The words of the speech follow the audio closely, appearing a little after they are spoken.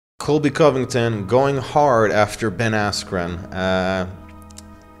Colby Covington going hard after Ben Askren.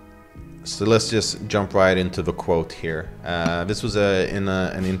 So let's just jump right into the quote here. This was in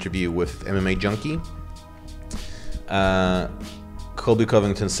an interview with MMA Junkie. Colby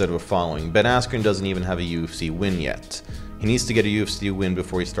Covington said the following: Ben Askren doesn't even have a UFC win yet. He needs to get a UFC win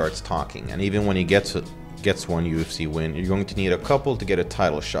before he starts talking. And even when he gets one UFC win, you're going to need a couple to get a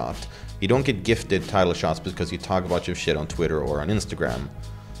title shot. You don't get gifted title shots because you talk a bunch of shit on Twitter or on Instagram.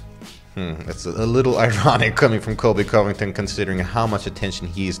 It's a little ironic coming from Colby Covington, considering how much attention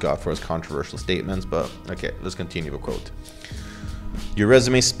he's got for his controversial statements, but okay, let's continue the quote. Your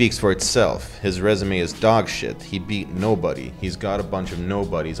resume speaks for itself. His resume is dog shit. He beat nobody. He's got a bunch of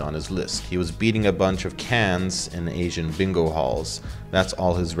nobodies on his list. He was beating a bunch of cans in Asian bingo halls. That's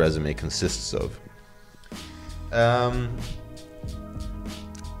all his resume consists of.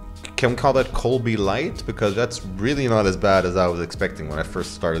 Can we call that Colby light? Because that's really not as bad as I was expecting when I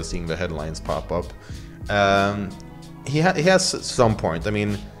first started seeing the headlines pop up. He has some point. I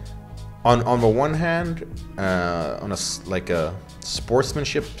mean, on the one hand, on a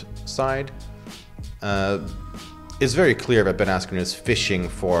sportsmanship side, it's very clear that Ben Askren is fishing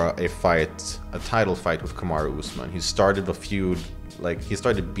for a title fight with Kamaru Usman. He started a feud. He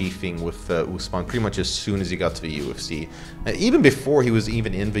started beefing with Usman pretty much as soon as he got to the UFC. Even before he was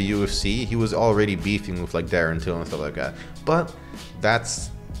even in the UFC, he was already beefing with Darren Till and stuff like that. But that's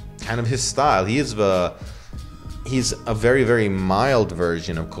kind of his style. He's a very, very mild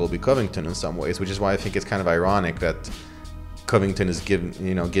version of Colby Covington in some ways, which is why I think it's kind of ironic that Covington is giving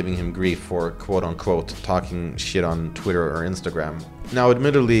him grief for quote unquote talking shit on Twitter or Instagram. Now,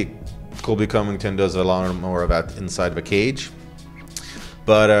 admittedly, Colby Covington does a lot more of that inside the cage.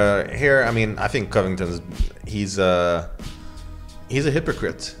 But here, I mean, I think Covington's he's a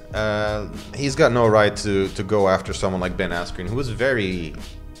hypocrite. He's got no right to go after someone like Ben Askren, who was very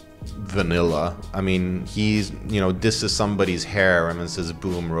vanilla. I mean, this is somebody's hair and it says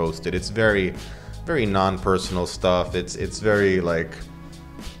boom roasted. It's very, very non-personal stuff. It's very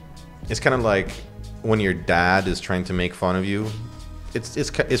it's kind of like when your dad is trying to make fun of you.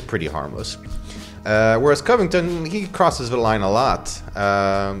 It's pretty harmless. Whereas Covington, he crosses the line a lot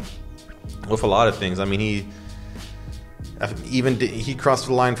with a lot of things. I mean, he crossed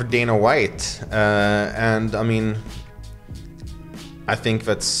the line for Dana White, and I mean, I think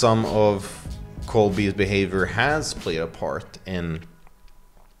that some of Colby's behavior has played a part in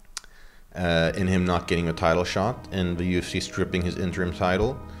him not getting a title shot, and the UFC stripping his interim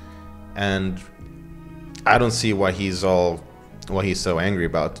title, and I don't see why he's so angry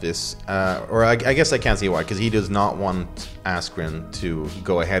about this, or I guess I can't see why, because he does not want Askren to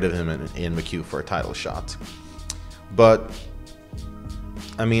go ahead of him in the queue for a title shot. But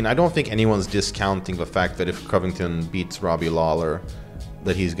I mean, I don't think anyone's discounting the fact that if Covington beats Robbie Lawler,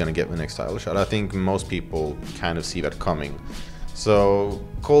 that he's going to get the next title shot. I think most people kind of see that coming. So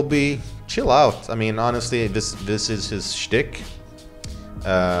Colby, chill out. I mean, honestly, this is his shtick.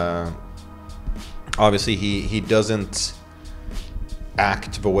 Obviously, he doesn't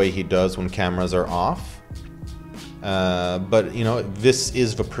act the way he does when cameras are off, but this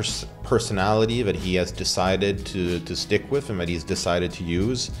is the personality that he has decided to stick with and that he's decided to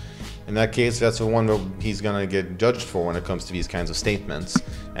use. In that case, that's the one that he's gonna get judged for when it comes to these kinds of statements.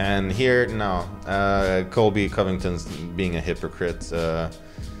 And here, no, Colby Covington's being a hypocrite. Ben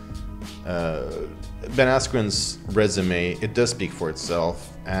Askren's resume, it does speak for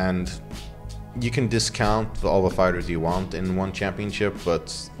itself, and you can discount all the fighters you want in one championship,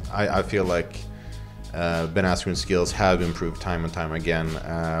 but I feel like Ben Askren's skills have improved time and time again,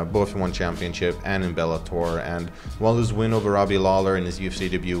 both in one championship and in Bellator. And while his win over Robbie Lawler in his UFC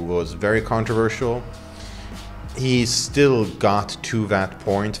debut was very controversial, he still got to that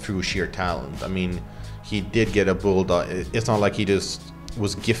point through sheer talent. I mean, he did get a bulldog. It's not like he just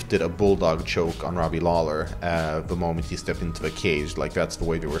was gifted a bulldog choke on Robbie Lawler the moment he stepped into the cage. That's the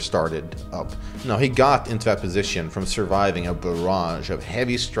way they were started up. No, he got into that position from surviving a barrage of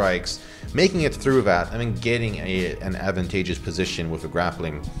heavy strikes, making it through that, and then getting an advantageous position with the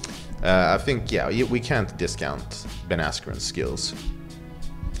grappling. I think, yeah, we can't discount Ben Askren's skills.